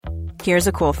Here's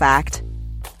a cool fact.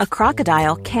 A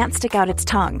crocodile can't stick out its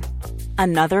tongue.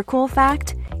 Another cool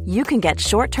fact, you can get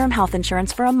short-term health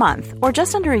insurance for a month or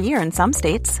just under a year in some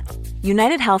states.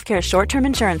 United Healthcare short-term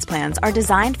insurance plans are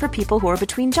designed for people who are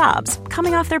between jobs,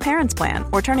 coming off their parents' plan,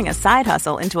 or turning a side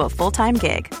hustle into a full-time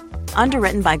gig.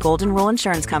 Underwritten by Golden Rule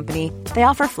Insurance Company, they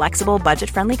offer flexible,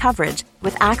 budget-friendly coverage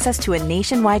with access to a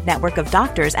nationwide network of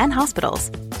doctors and hospitals.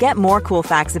 Get more cool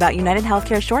facts about United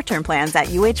Healthcare short-term plans at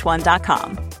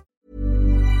uh1.com.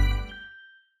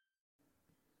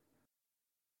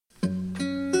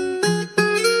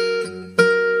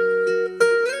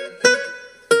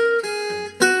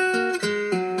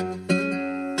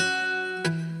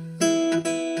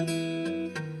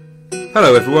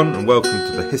 Hello everyone and welcome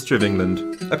to the History of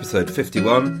England, episode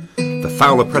 51, The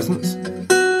Fowler Presents.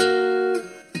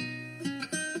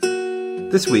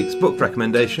 This week's book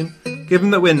recommendation, given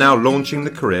that we're now launching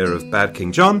the career of Bad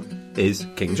King John, is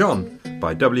King John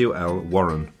by W.L.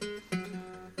 Warren.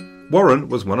 Warren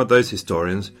was one of those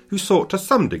historians who sought to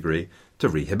some degree to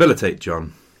rehabilitate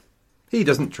John. He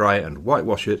doesn't try and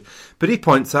whitewash it, but he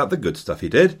points out the good stuff he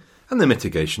did and the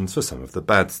mitigations for some of the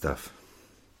bad stuff.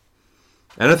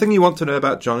 Anything you want to know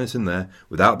about John is in there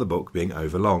without the book being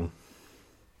overlong.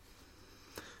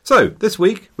 So, this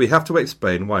week we have to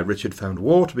explain why Richard found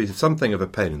war to be something of a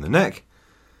pain in the neck,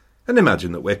 and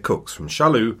imagine that we're cooks from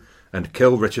Chaluz and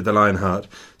kill Richard the Lionheart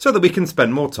so that we can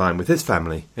spend more time with his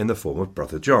family in the form of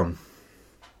Brother John.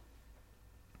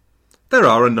 There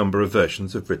are a number of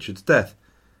versions of Richard's death,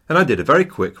 and I did a very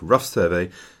quick, rough survey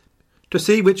to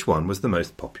see which one was the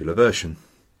most popular version.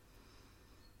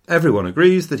 Everyone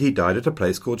agrees that he died at a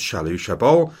place called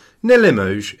Chaluz-Chaboul, near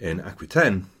Limoges in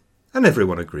Aquitaine, and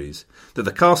everyone agrees that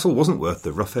the castle wasn't worth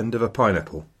the rough end of a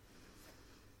pineapple.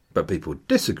 But people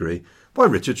disagree why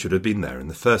Richard should have been there in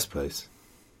the first place.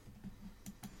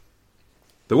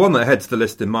 The one that heads the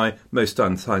list in my most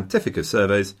unscientific of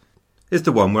surveys is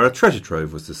the one where a treasure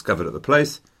trove was discovered at the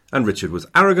place, and Richard was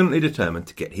arrogantly determined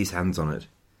to get his hands on it.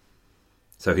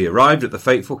 So he arrived at the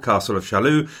fateful castle of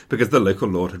Chaluz because the local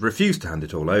lord had refused to hand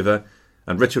it all over,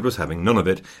 and Richard was having none of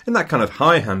it in that kind of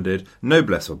high-handed,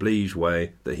 noblesse oblige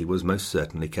way that he was most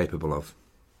certainly capable of.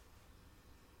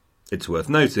 It's worth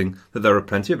noting that there are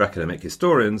plenty of academic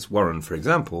historians, Warren for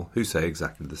example, who say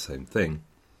exactly the same thing.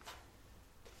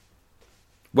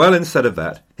 Well, instead of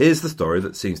that, here's the story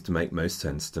that seems to make most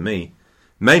sense to me,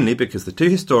 mainly because the two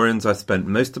historians I spent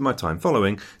most of my time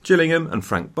following, Gillingham and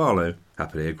Frank Barlow,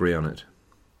 happily agree on it.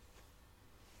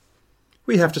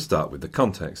 We have to start with the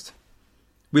context.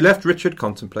 We left Richard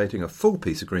contemplating a full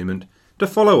peace agreement to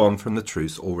follow on from the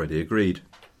truce already agreed.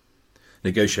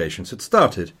 Negotiations had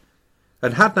started,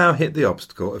 and had now hit the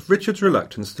obstacle of Richard's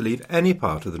reluctance to leave any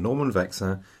part of the Norman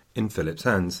Vexin in Philip's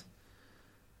hands.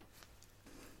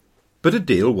 But a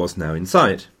deal was now in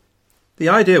sight. The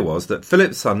idea was that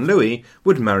Philip's son Louis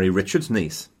would marry Richard's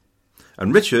niece,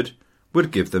 and Richard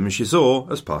would give them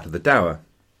Gisors as part of the dower.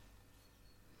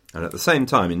 And at the same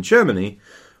time in Germany,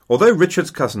 although Richard's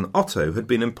cousin Otto had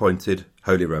been appointed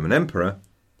Holy Roman Emperor,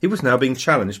 he was now being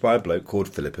challenged by a bloke called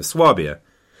Philip of Swabia,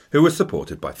 who was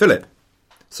supported by Philip.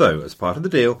 So, as part of the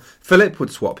deal, Philip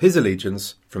would swap his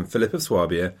allegiance from Philip of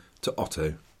Swabia to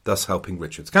Otto, thus helping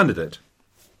Richard's candidate.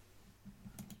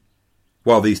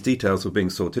 While these details were being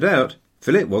sorted out,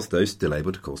 Philip was though still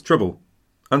able to cause trouble,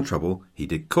 and trouble he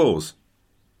did cause.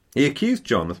 He accused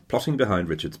John of plotting behind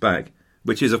Richard's back,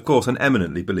 which is of course an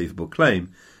eminently believable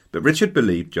claim, but Richard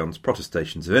believed John's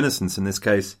protestations of innocence in this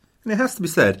case, and it has to be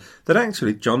said that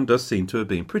actually John does seem to have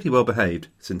been pretty well behaved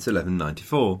since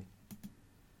 1194.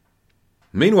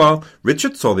 Meanwhile,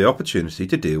 Richard saw the opportunity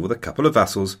to deal with a couple of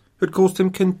vassals who had caused him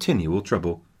continual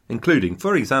trouble, including,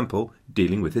 for example,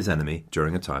 dealing with his enemy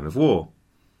during a time of war.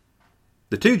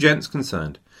 The two gents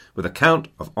concerned were the Count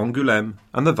of Angoulême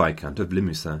and the Viscount of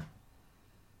Limousin.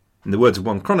 In the words of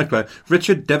one chronicler,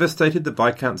 Richard devastated the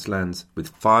Viscount's lands with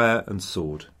fire and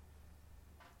sword.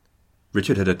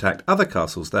 Richard had attacked other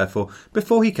castles, therefore,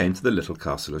 before he came to the little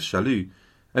castle of Chaluz,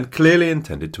 and clearly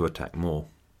intended to attack more.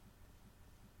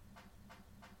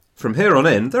 From here on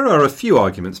in, there are a few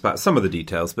arguments about some of the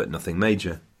details, but nothing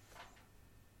major.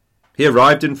 He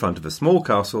arrived in front of a small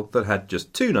castle that had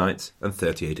just 2 knights and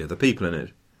 38 other people in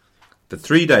it. For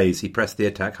 3 days he pressed the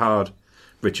attack hard,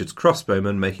 Richard's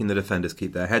crossbowmen making the defenders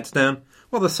keep their heads down,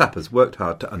 while the sappers worked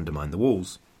hard to undermine the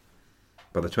walls.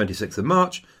 By the 26th of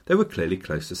March, they were clearly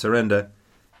close to surrender,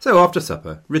 so after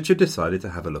supper, Richard decided to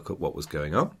have a look at what was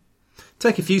going on,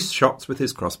 take a few shots with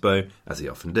his crossbow, as he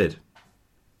often did.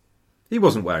 He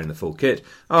wasn't wearing the full kit,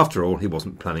 after all he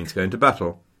wasn't planning to go into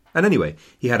battle, and anyway,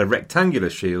 he had a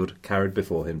rectangular shield carried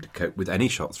before him to cope with any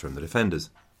shots from the defenders.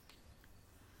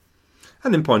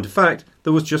 And in point of fact,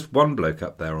 there was just one bloke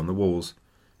up there on the walls,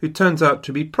 who turns out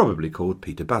to be probably called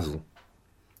Peter Basil,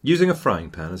 using a frying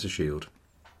pan as a shield.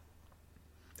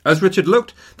 As Richard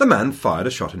looked, the man fired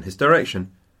a shot in his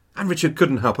direction, and Richard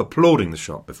couldn't help applauding the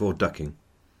shot before ducking.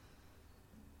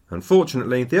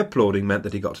 Unfortunately, the applauding meant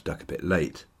that he got to duck a bit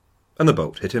late, and the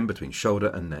bolt hit him between shoulder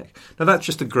and neck. Now that's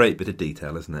just a great bit of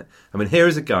detail, isn't it? I mean, here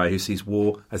is a guy who sees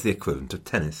war as the equivalent of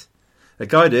tennis. A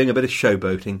guy doing a bit of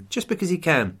showboating just because he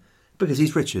can, because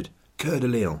he's Richard, Coeur de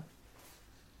Lion.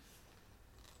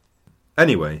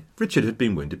 Anyway, Richard had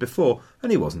been wounded before,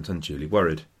 and he wasn't unduly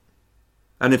worried.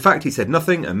 And in fact he said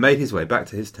nothing and made his way back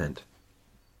to his tent.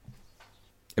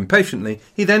 Impatiently,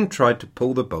 he then tried to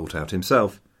pull the bolt out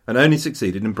himself, and only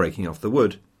succeeded in breaking off the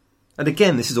wood. And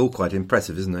again, this is all quite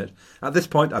impressive, isn't it? At this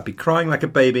point, I'd be crying like a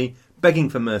baby, begging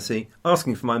for mercy,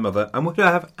 asking for my mother, and would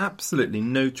have absolutely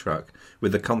no truck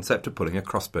with the concept of pulling a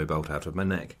crossbow bolt out of my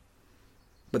neck.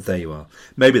 But there you are.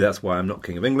 Maybe that's why I'm not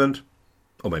King of England,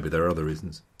 or maybe there are other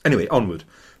reasons. Anyway, onward.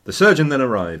 The surgeon then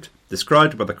arrived,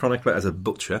 described by the chronicler as a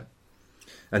butcher,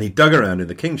 and he dug around in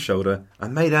the king's shoulder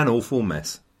and made an awful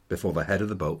mess before the head of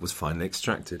the bolt was finally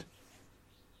extracted.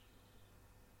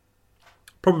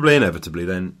 Probably inevitably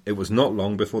then, it was not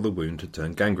long before the wound had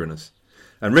turned gangrenous,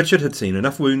 and Richard had seen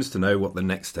enough wounds to know what the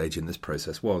next stage in this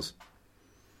process was.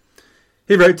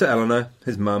 He wrote to Eleanor,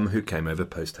 his mum, who came over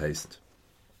post-haste.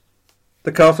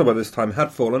 The castle by this time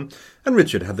had fallen, and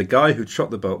Richard had the guy who'd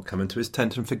shot the bolt come into his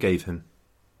tent and forgave him.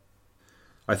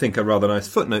 I think a rather nice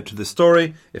footnote to this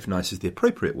story, if nice is the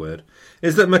appropriate word,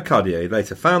 is that Mercadier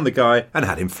later found the guy and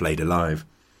had him flayed alive,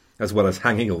 as well as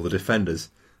hanging all the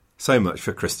defenders. So much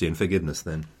for Christian forgiveness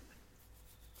then.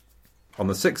 On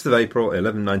the 6th of April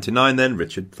 1199 then,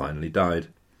 Richard finally died.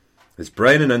 His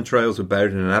brain and entrails were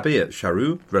buried in an abbey at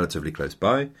Charroux, relatively close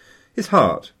by. His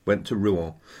heart went to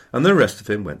Rouen, and the rest of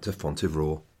him went to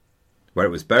Fontevraud, where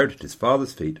it was buried at his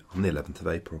father's feet on the 11th of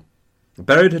April.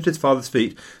 Buried at his father's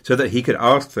feet so that he could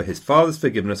ask for his father's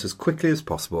forgiveness as quickly as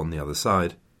possible on the other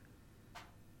side.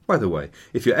 By the way,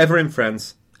 if you're ever in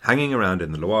France, hanging around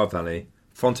in the Loire Valley,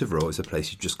 Fontevraud is a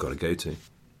place you've just got to go to.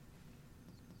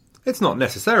 It's not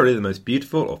necessarily the most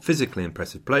beautiful or physically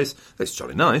impressive place, it's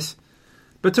jolly nice,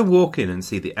 but to walk in and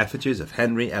see the effigies of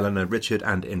Henry, Eleanor, Richard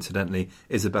and, incidentally,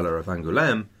 Isabella of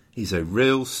Angoulême is a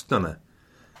real stunner,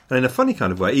 and in a funny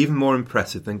kind of way even more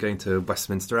impressive than going to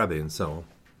Westminster Abbey and so on.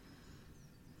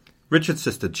 Richard's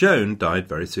sister Joan died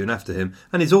very soon after him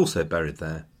and is also buried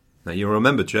there. Now you'll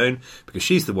remember Joan because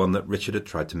she's the one that Richard had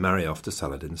tried to marry off to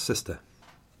Saladin's sister.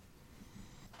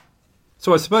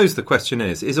 So I suppose the question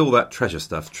is all that treasure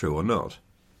stuff true or not?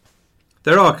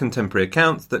 There are contemporary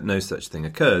accounts that no such thing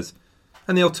occurs,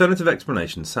 and the alternative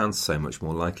explanation sounds so much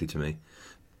more likely to me.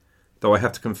 Though I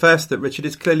have to confess that Richard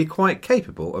is clearly quite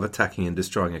capable of attacking and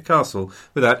destroying a castle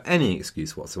without any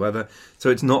excuse whatsoever, so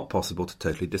it's not possible to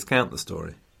totally discount the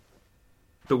story.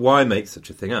 But why make such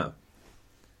a thing up?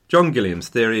 John Gilliam's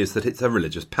theory is that it's a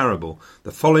religious parable,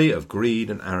 the folly of greed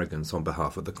and arrogance on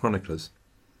behalf of the chroniclers.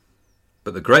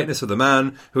 But the greatness of the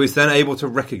man who is then able to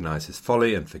recognise his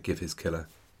folly and forgive his killer.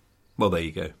 Well, there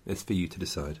you go. It's for you to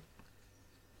decide.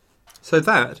 So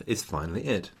that is finally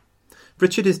it.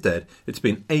 Richard is dead. It's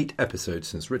been 8 episodes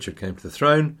since Richard came to the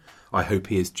throne. I hope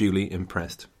he is duly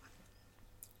impressed.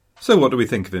 So what do we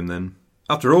think of him then?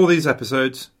 After all these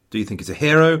episodes, do you think he's a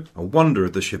hero, a wonder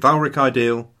of the chivalric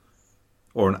ideal,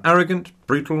 or an arrogant,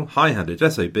 brutal, high-handed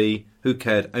SOB who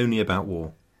cared only about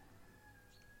war?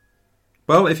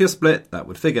 Well, if you're split, that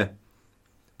would figure.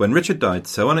 When Richard died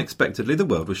so unexpectedly, the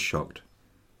world was shocked.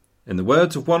 In the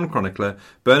words of one chronicler,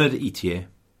 Bernard Itier,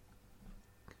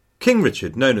 King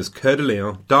Richard, known as Coeur de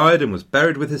Lion, died and was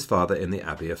buried with his father in the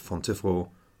Abbey of Fontevraud,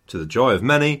 to the joy of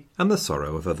many and the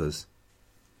sorrow of others.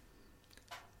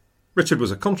 Richard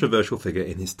was a controversial figure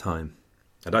in his time,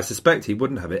 and I suspect he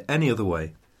wouldn't have it any other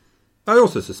way. I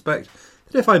also suspect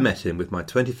that if I met him with my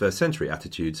 21st century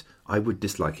attitudes, I would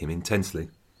dislike him intensely.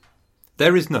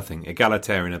 There is nothing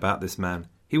egalitarian about this man.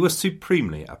 He was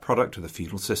supremely a product of the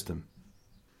feudal system.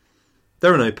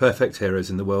 There are no perfect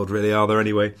heroes in the world, really, are there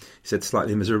anyway? He said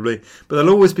slightly miserably, but there'll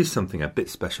always be something a bit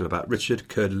special about Richard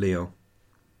Coeur de Lion.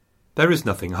 There is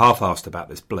nothing half-assed about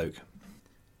this bloke.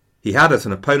 He had as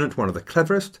an opponent one of the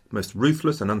cleverest, most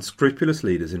ruthless and unscrupulous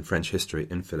leaders in French history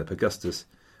in Philip Augustus,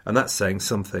 and that's saying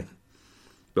something.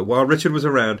 But while Richard was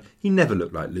around, he never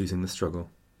looked like losing the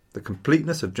struggle. The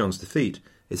completeness of John's defeat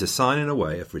is a sign in a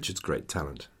way of Richard's great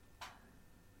talent.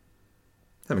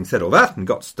 Having said all that, and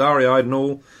got starry-eyed and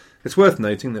all, it's worth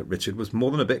noting that Richard was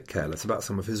more than a bit careless about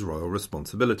some of his royal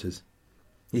responsibilities.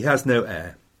 He has no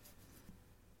heir.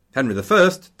 Henry I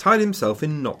tied himself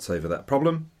in knots over that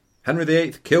problem, Henry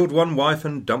VIII killed one wife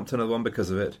and dumped another one because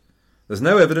of it. There's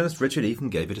no evidence Richard even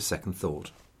gave it a second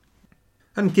thought.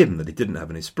 And given that he didn't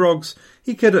have any sprogs,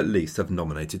 he could at least have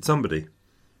nominated somebody.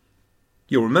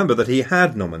 You'll remember that he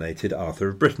had nominated Arthur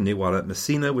of Brittany while at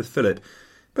Messina with Philip,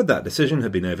 but that decision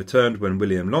had been overturned when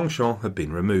William Longchamp had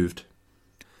been removed.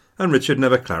 And Richard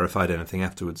never clarified anything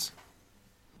afterwards.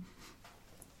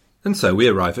 And so we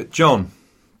arrive at John.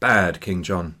 Bad King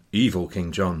John. Evil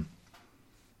King John.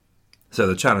 So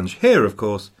the challenge here, of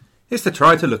course, is to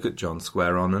try to look at John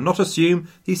square on and not assume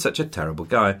he's such a terrible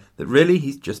guy, that really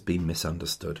he's just been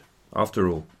misunderstood. After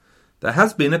all, there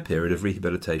has been a period of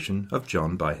rehabilitation of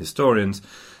John by historians,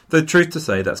 though truth to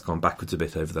say that's gone backwards a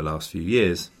bit over the last few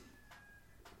years.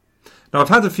 Now I've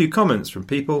had a few comments from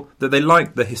people that they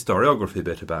liked the historiography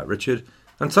bit about Richard,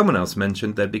 and someone else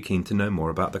mentioned they'd be keen to know more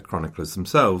about the chroniclers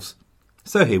themselves.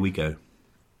 So here we go.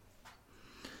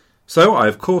 So I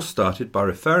of course started by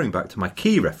referring back to my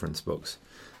key reference books,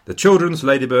 The Children's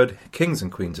Ladybird, Kings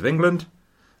and Queens of England,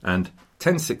 and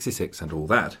 1066 and All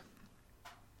That.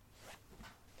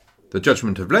 The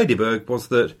judgment of Ladybird was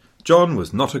that John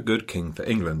was not a good king for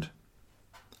England.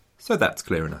 So that's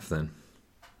clear enough then.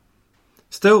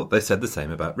 Still, they said the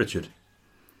same about Richard.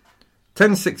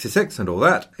 1066 and All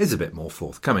That is a bit more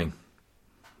forthcoming.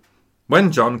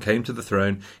 When John came to the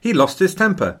throne, he lost his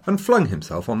temper and flung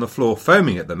himself on the floor,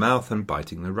 foaming at the mouth and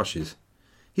biting the rushes.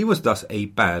 He was thus a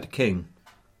bad king.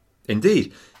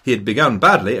 Indeed, he had begun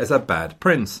badly as a bad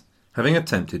prince, having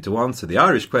attempted to answer the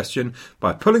Irish question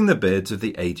by pulling the beards of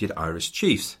the aged Irish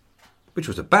chiefs, which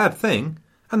was a bad thing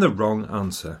and the wrong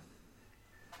answer.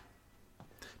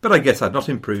 But I guess I'd not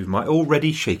improve my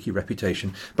already shaky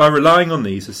reputation by relying on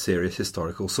these as serious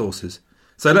historical sources,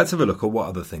 so let's have a look at what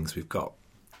other things we've got.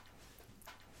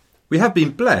 We have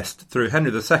been blessed through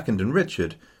Henry II and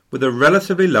Richard with a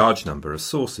relatively large number of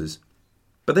sources,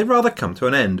 but they rather come to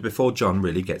an end before John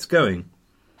really gets going.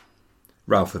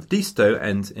 Ralph of Deistow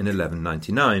ends in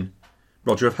 1199.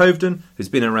 Roger of Hoveden, who's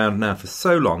been around now for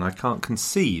so long I can't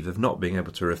conceive of not being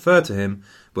able to refer to him,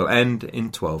 will end in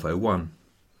 1201.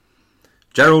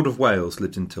 Gerald of Wales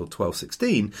lived until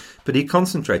 1216, but he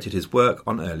concentrated his work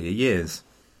on earlier years.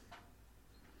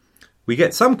 We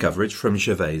get some coverage from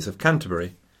Gervase of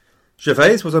Canterbury.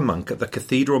 Gervase was a monk at the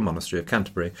Cathedral Monastery of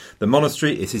Canterbury. The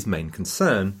monastery is his main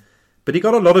concern, but he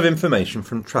got a lot of information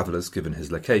from travellers given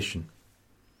his location.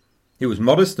 He was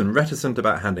modest and reticent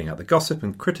about handing out the gossip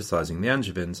and criticising the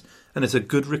Angevins, and is a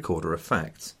good recorder of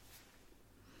facts.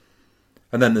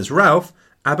 And then there's Ralph,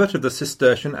 abbot of the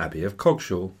Cistercian Abbey of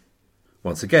Coggeshall.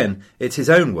 Once again, it's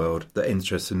his own world that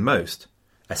interests him most,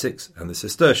 Essex and the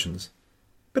Cistercians.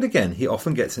 But again, he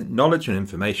often gets knowledge and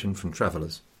information from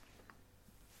travellers.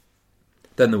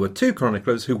 Then there were two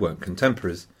chroniclers who weren't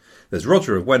contemporaries. There's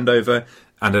Roger of Wendover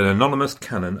and an anonymous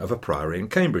canon of a priory in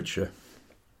Cambridgeshire.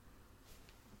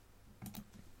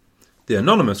 The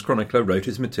anonymous chronicler wrote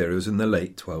his materials in the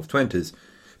late 1220s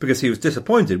because he was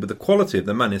disappointed with the quality of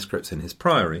the manuscripts in his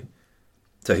priory.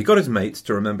 So he got his mates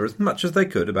to remember as much as they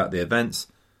could about the events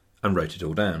and wrote it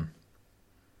all down.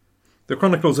 The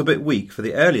chronicle's a bit weak for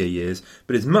the earlier years,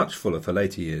 but is much fuller for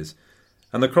later years,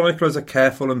 and the chronicler is a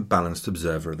careful and balanced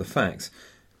observer of the facts.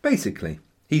 Basically,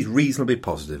 he's reasonably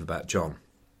positive about John.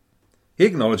 He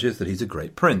acknowledges that he's a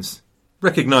great prince,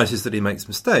 recognises that he makes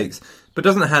mistakes, but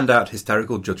doesn't hand out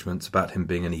hysterical judgments about him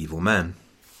being an evil man.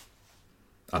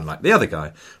 Unlike the other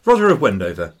guy, Roger of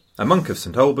Wendover, a monk of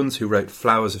St Albans who wrote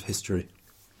Flowers of History.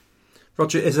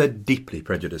 Roger is a deeply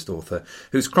prejudiced author,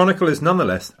 whose chronicle is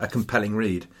nonetheless a compelling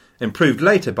read, improved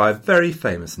later by a very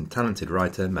famous and talented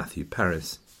writer, Matthew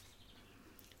Paris.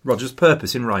 Roger's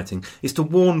purpose in writing is to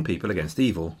warn people against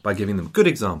evil by giving them good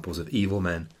examples of evil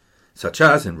men, such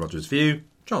as, in Roger's view,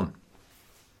 John.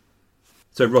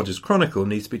 So Roger's chronicle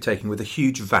needs to be taken with a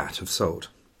huge vat of salt.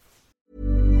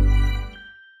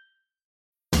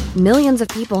 Millions of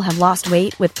people have lost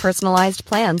weight with personalized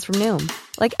plans from Noom.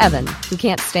 Like Evan, who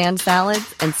can't stand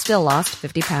salads and still lost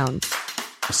 50 pounds.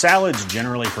 Salads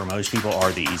generally for most people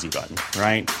are the easy button,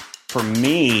 right? For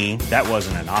me, that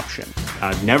wasn't an option.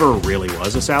 I never really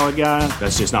was a salad guy.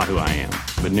 That's just not who I am.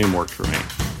 But Noom worked for me.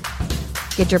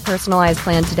 Get your personalized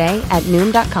plan today at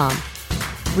Noom.com.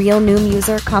 Real Noom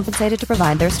user compensated to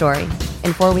provide their story.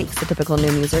 In 4 weeks, the typical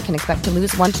Noom user can expect to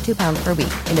lose 1 to 2 pounds per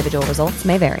week. Individual results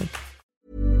may vary.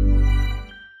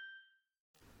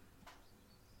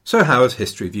 So how has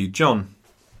history viewed John?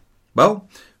 Well,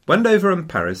 Wendover and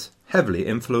Paris heavily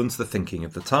influenced the thinking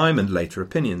of the time and later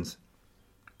opinions.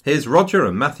 Here's Roger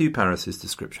and Matthew Paris's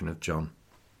description of John.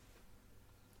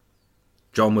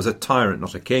 John was a tyrant,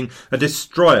 not a king, a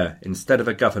destroyer instead of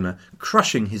a governor,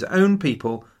 crushing his own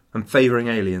people and favouring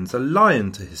aliens, a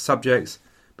lion to his subjects,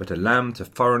 but a lamb to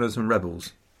foreigners and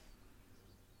rebels.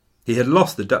 He had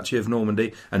lost the Duchy of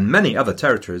Normandy and many other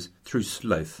territories through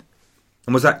sloth,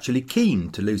 and was actually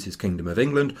keen to lose his Kingdom of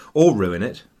England or ruin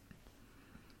it.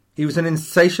 He was an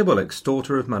insatiable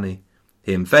extorter of money.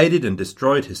 He invaded and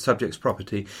destroyed his subjects'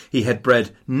 property. He had bred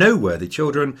no worthy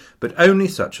children, but only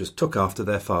such as took after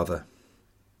their father.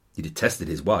 He detested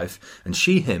his wife, and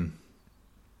she him.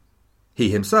 He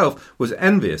himself was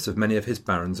envious of many of his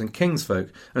barons and kingsfolk,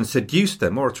 and seduced their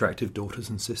more attractive daughters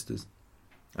and sisters.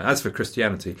 As for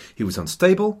Christianity, he was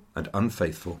unstable and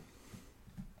unfaithful.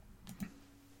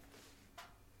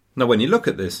 Now, when you look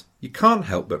at this, you can't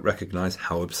help but recognise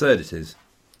how absurd it is.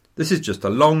 This is just a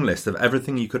long list of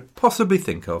everything you could possibly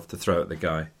think of to throw at the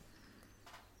guy.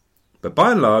 But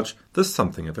by and large, there's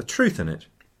something of a truth in it.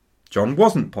 John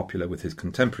wasn't popular with his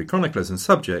contemporary chroniclers and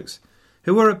subjects,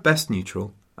 who were at best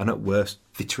neutral and at worst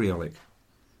vitriolic.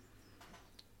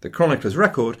 The chronicler's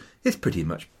record is pretty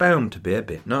much bound to be a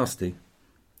bit nasty.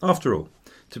 After all,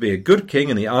 to be a good king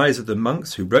in the eyes of the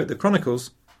monks who wrote the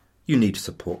chronicles, you need to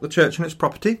support the church and its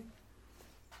property,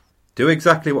 do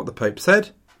exactly what the Pope said,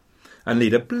 and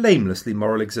lead a blamelessly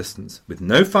moral existence, with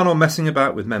no fun or messing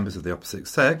about with members of the opposite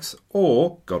sex,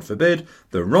 or, God forbid,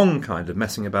 the wrong kind of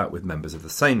messing about with members of the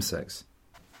same sex.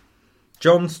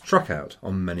 John struck out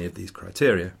on many of these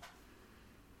criteria.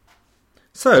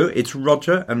 So it's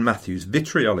Roger and Matthew's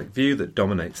vitriolic view that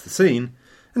dominates the scene,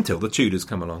 until the Tudors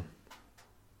come along.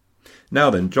 Now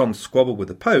then, John's squabble with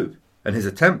the Pope, and his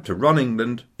attempt to run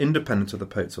England independent of the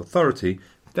Pope's authority,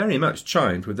 very much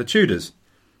chimed with the Tudors,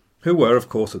 who were, of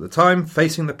course, at the time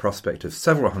facing the prospect of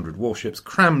several hundred warships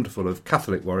crammed full of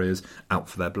Catholic warriors out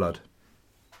for their blood.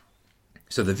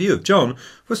 So the view of John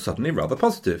was suddenly rather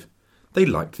positive. They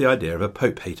liked the idea of a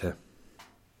Pope-hater.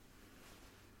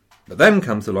 But then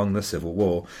comes along the Civil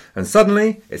War, and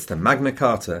suddenly it's the Magna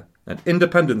Carta and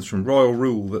independence from royal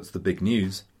rule that's the big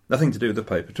news, nothing to do with the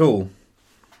Pope at all.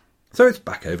 So it's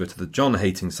back over to the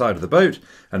John-hating side of the boat,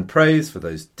 and praise for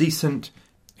those decent,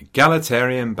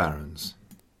 egalitarian barons.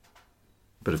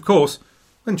 But of course,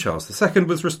 when Charles II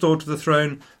was restored to the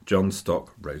throne, John's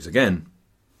stock rose again.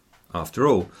 After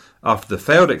all, after the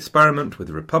failed experiment with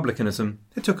republicanism,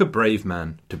 it took a brave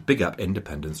man to big up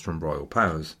independence from royal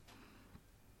powers.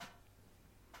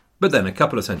 But then a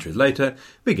couple of centuries later,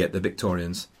 we get the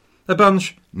Victorians, a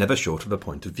bunch never short of a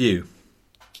point of view.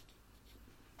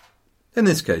 In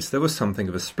this case, there was something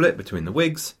of a split between the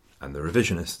Whigs and the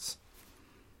Revisionists.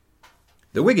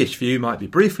 The Whiggish view might be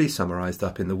briefly summarised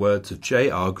up in the words of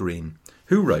J.R. Green,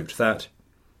 who wrote that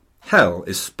hell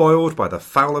is spoiled by the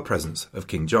fouler presence of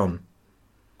King John,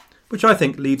 which I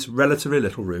think leaves relatively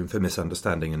little room for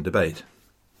misunderstanding and debate.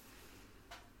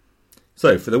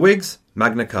 So for the Whigs,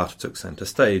 Magna Carta took centre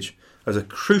stage as a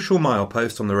crucial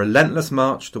milepost on the relentless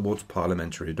march towards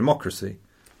parliamentary democracy.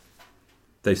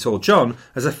 They saw John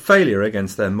as a failure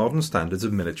against their modern standards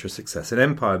of military success in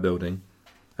empire building,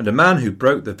 and a man who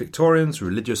broke the Victorians'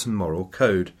 religious and moral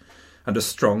code, and a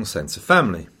strong sense of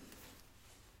family.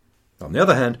 On the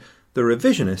other hand, the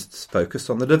Revisionists focused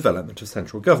on the development of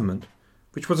central government,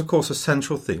 which was of course a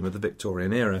central theme of the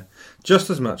Victorian era, just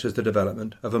as much as the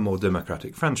development of a more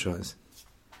democratic franchise.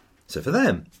 So for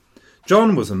them,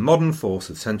 John was a modern force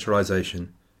of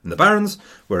centralisation, and the barons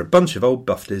were a bunch of old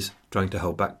bufties trying to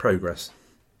hold back progress.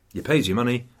 You pays your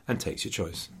money and takes your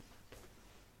choice.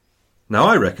 Now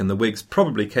I reckon the Whigs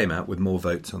probably came out with more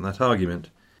votes on that argument,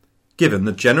 given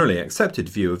the generally accepted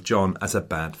view of John as a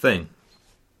bad thing.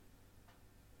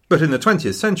 But in the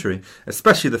 20th century,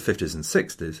 especially the 50s and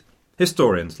 60s,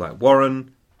 historians like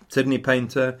Warren, Sidney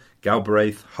Paynter,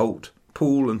 Galbraith, Holt,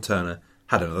 Poole and Turner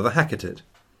had another hack at it.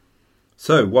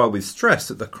 So while we stress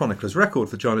that the chronicler's record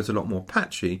for John is a lot more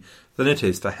patchy than it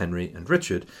is for Henry and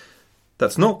Richard,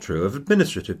 that's not true of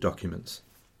administrative documents.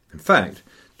 In fact,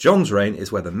 John's reign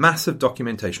is where the mass of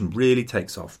documentation really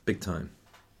takes off big time.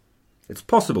 It's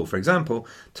possible, for example,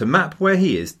 to map where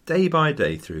he is day by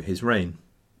day through his reign.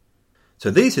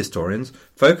 So these historians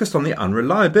focused on the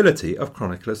unreliability of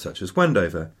chroniclers such as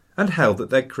Wendover, and held that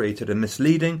they'd created a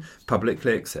misleading,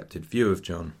 publicly accepted view of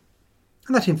John,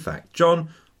 and that in fact John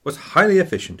was highly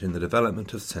efficient in the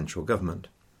development of central government.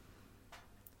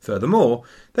 Furthermore,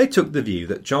 they took the view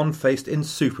that John faced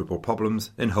insuperable problems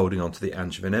in holding on to the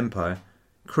Angevin Empire,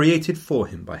 created for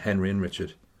him by Henry and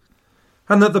Richard,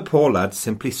 and that the poor lad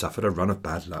simply suffered a run of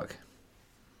bad luck.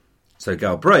 So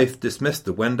Galbraith dismissed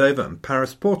the Wendover and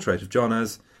Paris portrait of John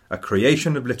as a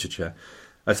creation of literature,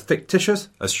 as fictitious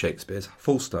as Shakespeare's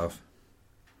Falstaff.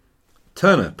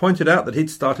 Turner pointed out that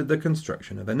he'd started the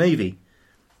construction of a navy.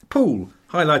 Poole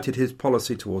highlighted his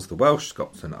policy towards the Welsh,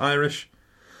 Scots and Irish,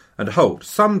 and Holt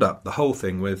summed up the whole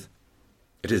thing with,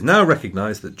 It is now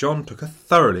recognised that John took a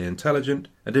thoroughly intelligent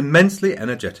and immensely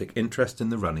energetic interest in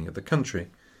the running of the country.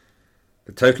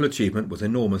 The total achievement was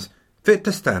enormous, fit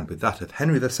to stand with that of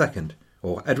Henry II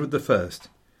or Edward I.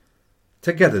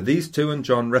 Together these two and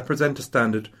John represent a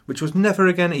standard which was never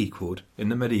again equalled in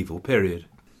the medieval period.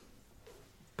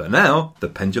 But now the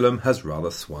pendulum has rather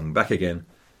swung back again,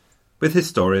 with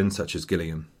historians such as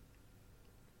Gillingham.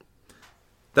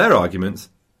 Their argument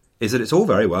is that it's all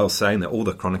very well saying that all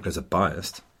the chroniclers are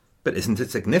biased, but isn't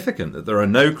it significant that there are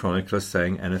no chroniclers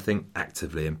saying anything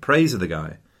actively in praise of the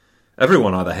guy?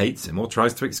 Everyone either hates him or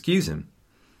tries to excuse him.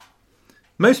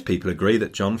 Most people agree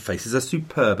that John faces a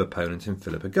superb opponent in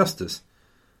Philip Augustus,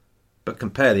 but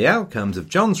compare the outcomes of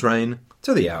John's reign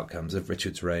to the outcomes of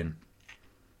Richard's reign.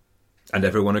 And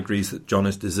everyone agrees that John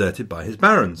is deserted by his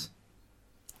barons.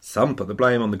 Some put the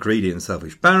blame on the greedy and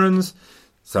selfish barons,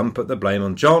 some put the blame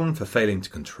on John for failing to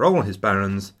control his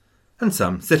barons, and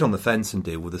some sit on the fence and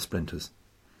deal with the splinters.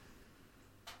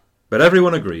 But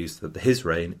everyone agrees that his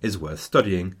reign is worth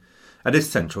studying and is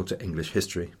central to English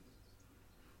history.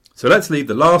 So let's leave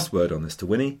the last word on this to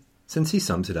Winnie, since he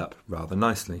sums it up rather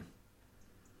nicely.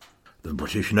 The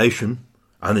British nation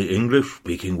and the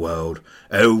English-speaking world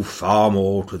owe far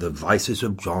more to the vices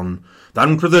of John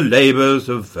than to the labours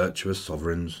of virtuous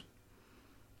sovereigns.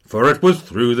 For it was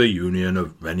through the union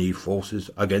of many forces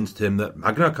against him that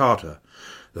Magna Carta,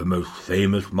 the most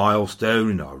famous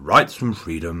milestone in our rights and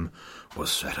freedom,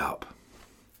 was set up.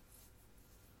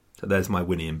 So there's my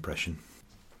Winnie impression.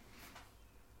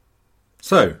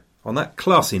 So, on that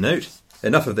classy note,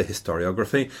 enough of the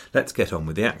historiography, let's get on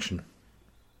with the action.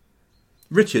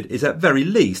 Richard is at very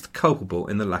least culpable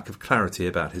in the lack of clarity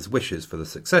about his wishes for the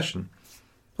succession,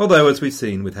 although, as we've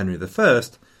seen with Henry I,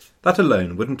 that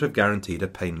alone wouldn't have guaranteed a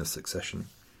painless succession.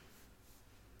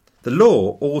 The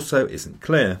law also isn't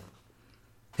clear.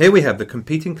 Here we have the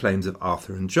competing claims of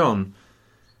Arthur and John.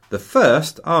 The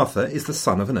first, Arthur, is the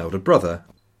son of an elder brother,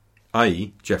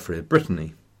 i.e. Geoffrey of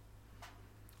Brittany.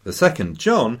 The second,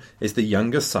 John, is the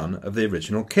younger son of the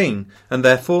original king, and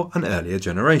therefore an earlier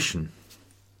generation.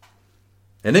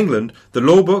 In England, the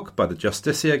law book by the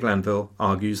Justiciar Glanville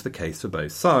argues the case for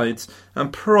both sides,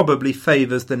 and probably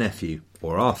favours the nephew,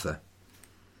 or Arthur.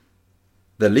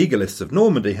 The legalists of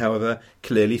Normandy, however,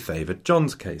 clearly favoured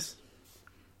John's case.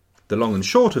 The long and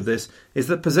short of this is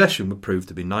that possession would prove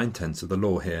to be 9/10 of the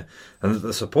law here, and that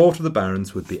the support of the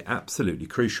barons would be absolutely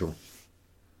crucial.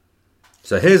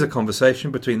 So here's a conversation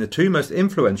between the two most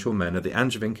influential men of the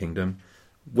Angevin kingdom,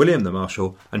 William the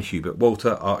Marshal and Hubert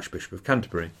Walter, Archbishop of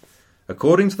Canterbury,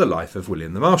 according to the life of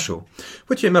William the Marshal,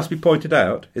 which, it must be pointed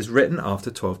out, is written after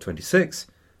 1226,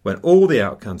 when all the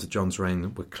outcomes of John's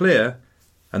reign were clear,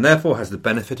 and therefore has the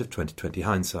benefit of 2020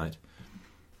 hindsight.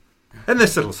 In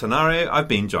this little scenario, I've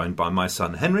been joined by my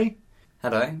son Henry.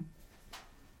 Hello.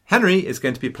 Henry is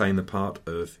going to be playing the part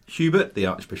of Hubert, the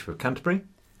Archbishop of Canterbury,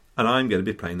 and I'm going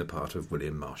to be playing the part of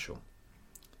William Marshal.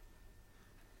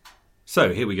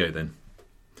 So, here we go then.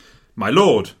 My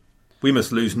lord, we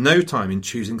must lose no time in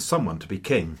choosing someone to be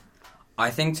king. I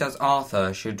think that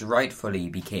Arthur should rightfully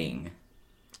be king.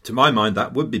 To my mind,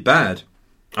 that would be bad.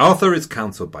 Arthur is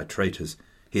counselled by traitors.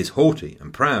 He is haughty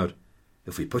and proud.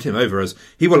 If we put him over us,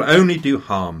 he will only do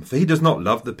harm, for he does not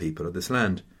love the people of this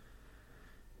land.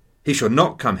 He shall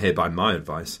not come here by my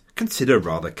advice. Consider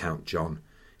rather Count John.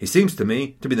 He seems to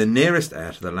me to be the nearest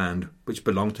heir to the land, which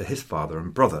belonged to his father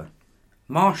and brother.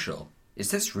 Marshal,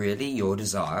 is this really your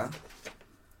desire?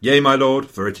 Yea, my lord,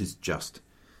 for it is just.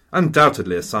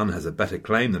 Undoubtedly a son has a better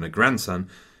claim than a grandson.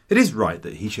 It is right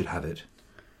that he should have it.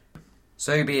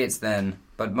 So be it then,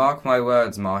 but mark my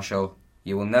words, Marshal,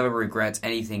 you will never regret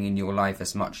anything in your life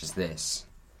as much as this.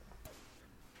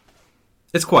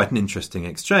 It's quite an interesting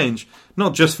exchange,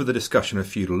 not just for the discussion of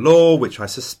feudal law, which I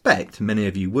suspect many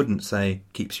of you wouldn't say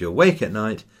keeps you awake at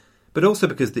night, but also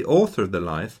because the author of the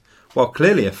life, while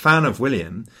clearly a fan of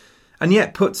William, and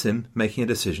yet puts him making a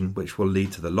decision which will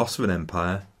lead to the loss of an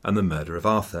empire and the murder of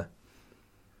Arthur.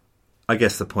 I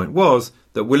guess the point was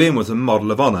that William was a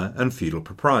model of honour and feudal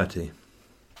propriety.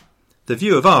 The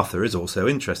view of Arthur is also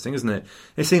interesting, isn't it?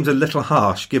 It seems a little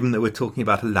harsh given that we're talking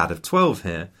about a lad of 12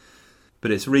 here,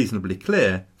 but it's reasonably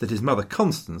clear that his mother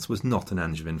Constance was not an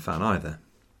Angevin fan either.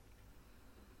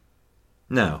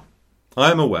 Now,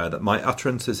 I am aware that my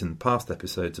utterances in past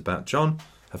episodes about John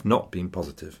have not been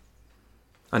positive.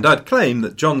 And I'd claim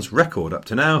that John's record up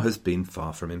to now has been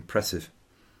far from impressive.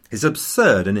 His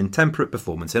absurd and intemperate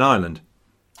performance in Ireland,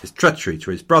 his treachery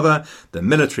to his brother, the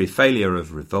military failure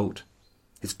of revolt,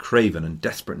 his craven and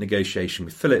desperate negotiation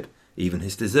with Philip, even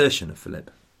his desertion of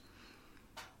Philip.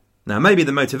 Now, maybe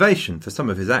the motivation for some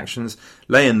of his actions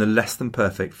lay in the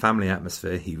less-than-perfect family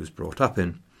atmosphere he was brought up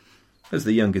in. As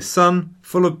the youngest son,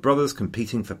 full of brothers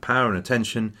competing for power and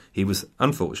attention, he was,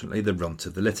 unfortunately, the runt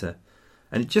of the litter.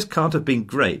 And it just can't have been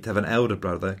great to have an elder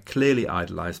brother clearly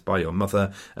idolised by your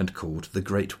mother and called the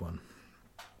Great One.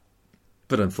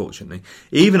 But unfortunately,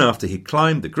 even after he'd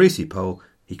climbed the greasy pole,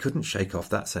 he couldn't shake off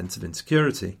that sense of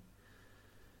insecurity.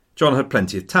 John had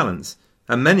plenty of talents,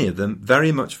 and many of them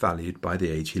very much valued by the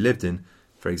age he lived in.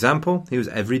 For example, he was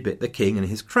every bit the king in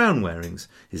his crown wearings,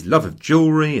 his love of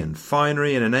jewellery and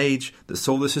finery in an age that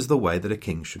saw this as the way that a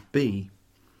king should be.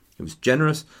 He was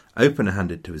generous,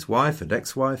 open-handed to his wife and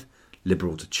ex-wife,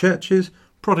 liberal to churches,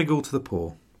 prodigal to the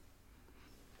poor.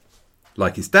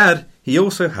 Like his dad, he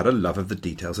also had a love of the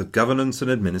details of governance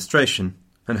and administration,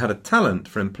 and had a talent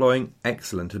for employing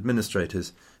excellent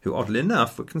administrators, who oddly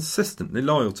enough were consistently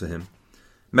loyal to him.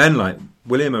 Men like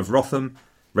William of Wrotham,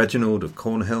 Reginald of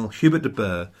Cornhill, Hubert de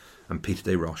Burgh and Peter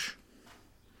de Roche.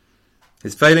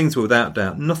 His failings were without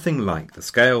doubt nothing like the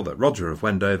scale that Roger of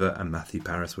Wendover and Matthew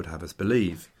Paris would have us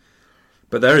believe.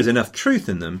 But there is enough truth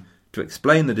in them to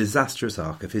explain the disastrous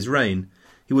arc of his reign.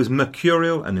 He was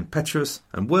mercurial and impetuous,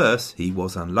 and worse, he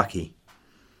was unlucky.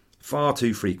 Far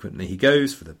too frequently he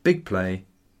goes for the big play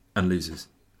and loses,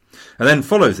 and then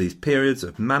follows these periods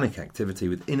of manic activity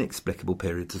with inexplicable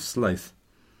periods of sloth.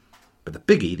 But the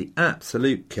biggie, the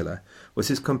absolute killer, was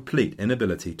his complete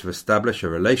inability to establish a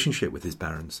relationship with his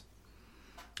barons.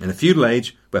 In a feudal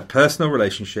age, where personal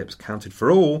relationships counted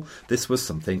for all, this was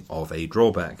something of a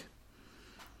drawback.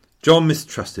 John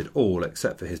mistrusted all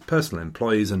except for his personal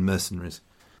employees and mercenaries,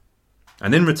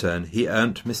 and in return he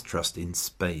earned mistrust in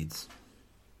spades.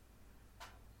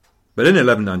 But in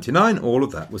 1199 all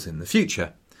of that was in the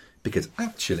future, because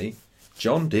actually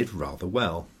John did rather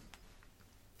well.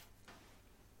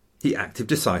 He acted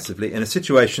decisively in a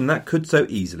situation that could so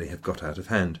easily have got out of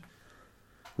hand.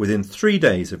 Within 3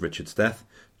 days of Richard's death,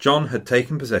 John had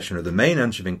taken possession of the main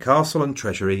Angevin castle and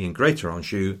treasury in Greater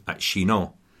Anjou at Chinon,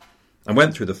 and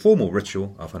went through the formal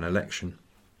ritual of an election.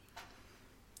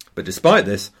 But despite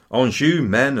this, Anjou,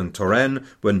 Maine and Touraine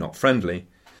were not friendly.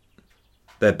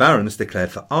 Their barons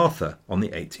declared for Arthur on the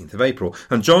 18th of April,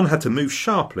 and John had to move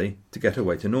sharply to get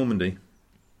away to Normandy.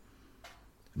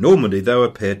 Normandy, though,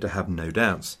 appeared to have no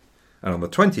doubts, and on the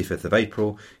 25th of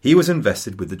April he was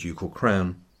invested with the ducal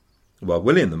crown, while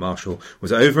William the Marshal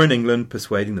was over in England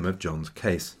persuading them of John's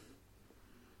case.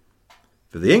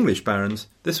 For the English barons,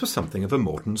 this was something of a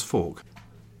Morton's fork.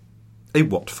 A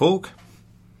what fork?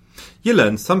 You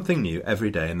learn something new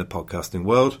every day in the podcasting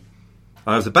world.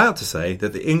 I was about to say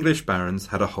that the English barons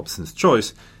had a Hobson's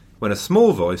choice when a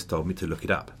small voice told me to look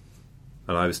it up.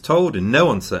 And I was told in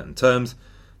no uncertain terms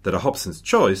that a Hobson's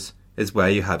choice is where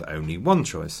you have only one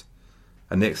choice.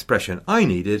 And the expression I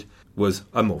needed was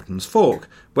a Morton's fork,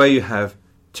 where you have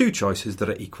two choices that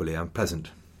are equally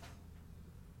unpleasant.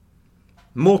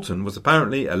 Morton was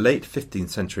apparently a late 15th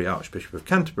century Archbishop of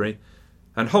Canterbury,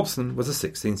 and Hobson was a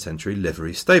 16th century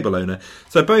livery stable owner,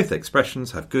 so both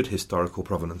expressions have good historical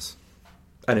provenance.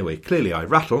 Anyway, clearly I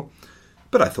rattle,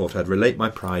 but I thought I'd relate my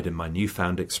pride in my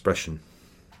newfound expression.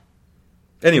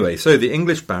 Anyway, so the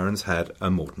English barons had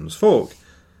a Morton's fork.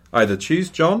 Either choose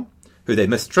John, who they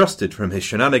mistrusted from his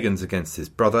shenanigans against his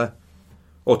brother,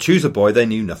 or choose a boy they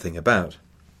knew nothing about.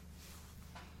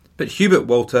 But Hubert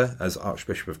Walter as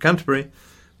Archbishop of Canterbury,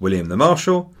 William the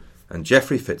Marshal, and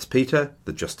Geoffrey Fitzpeter,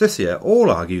 the Justiciar, all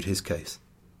argued his case.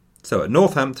 So at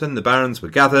Northampton the barons were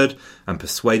gathered and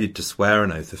persuaded to swear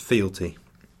an oath of fealty.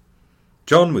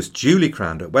 John was duly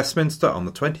crowned at Westminster on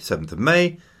the 27th of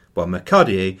May, while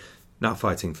Mercadier, now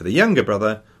fighting for the younger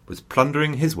brother, was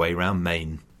plundering his way round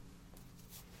Maine.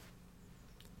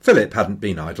 Philip hadn't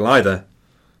been idle either.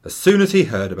 As soon as he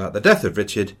heard about the death of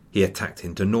Richard, he attacked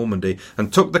into Normandy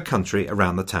and took the country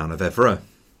around the town of Evreux.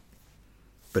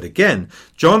 But again,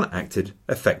 John acted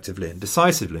effectively and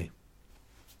decisively.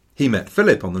 He met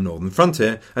Philip on the northern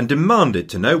frontier and demanded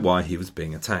to know why he was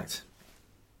being attacked.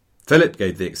 Philip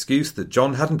gave the excuse that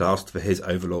John hadn't asked for his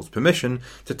overlord's permission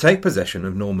to take possession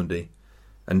of Normandy,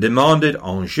 and demanded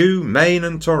Anjou, Maine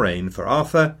and Touraine for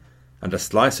Arthur, and a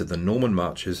slice of the Norman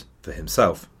marches for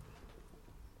himself.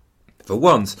 For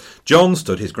once, John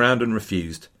stood his ground and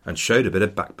refused, and showed a bit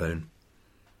of backbone,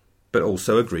 but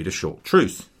also agreed a short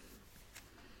truce.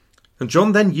 And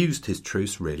John then used his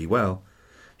truce really well.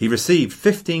 He received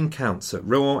 15 counts at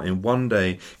Rouen in one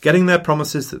day, getting their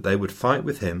promises that they would fight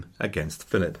with him against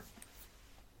Philip.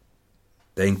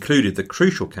 They included the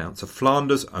crucial counts of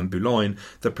Flanders and Boulogne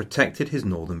that protected his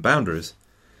northern boundaries.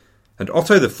 And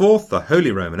Otto IV, the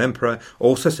Holy Roman Emperor,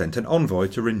 also sent an envoy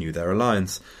to renew their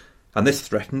alliance, and this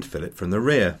threatened Philip from the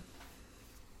rear.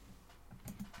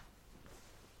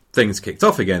 Things kicked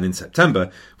off again in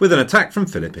September with an attack from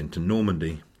Philip into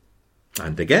Normandy.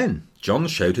 And again, John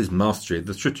showed his mastery of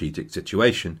the strategic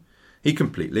situation. He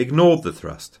completely ignored the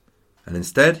thrust, and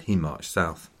instead he marched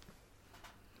south.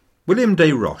 William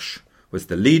de Roche was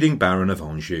the leading Baron of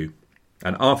Anjou,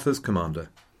 and Arthur's commander,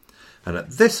 and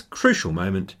at this crucial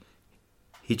moment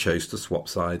he chose to swap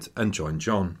sides and join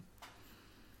John.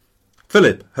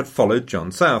 Philip had followed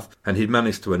John south, and he'd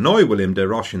managed to annoy William de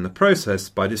Roche in the process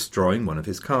by destroying one of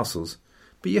his castles.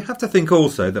 But you have to think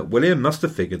also that William must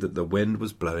have figured that the wind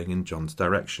was blowing in John's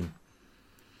direction.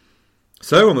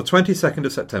 So on the 22nd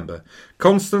of September,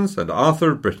 Constance and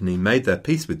Arthur of Brittany made their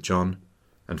peace with John,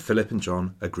 and Philip and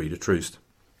John agreed a truce.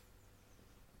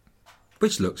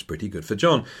 Which looks pretty good for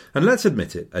John, and let's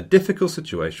admit it, a difficult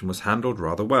situation was handled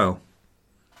rather well.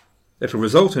 It will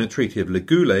result in a Treaty of Le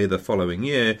Goulet the following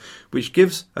year, which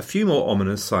gives a few more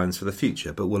ominous signs for the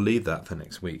future, but we'll leave that for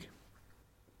next week.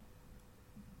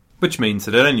 Which means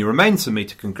that it only remains for me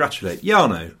to congratulate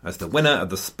Jarno as the winner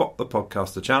of the Spot the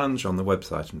Podcaster Challenge on the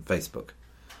website and Facebook,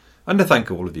 and to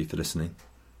thank all of you for listening.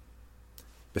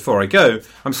 Before I go,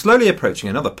 I'm slowly approaching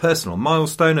another personal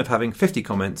milestone of having 50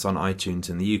 comments on iTunes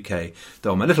in the UK,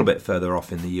 though I'm a little bit further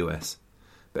off in the US.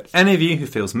 But any of you who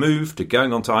feels moved to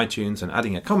going onto iTunes and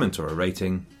adding a comment or a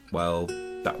rating, well,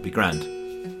 that would be grand.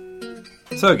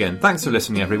 So again, thanks for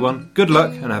listening everyone, good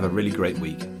luck and have a really great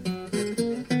week.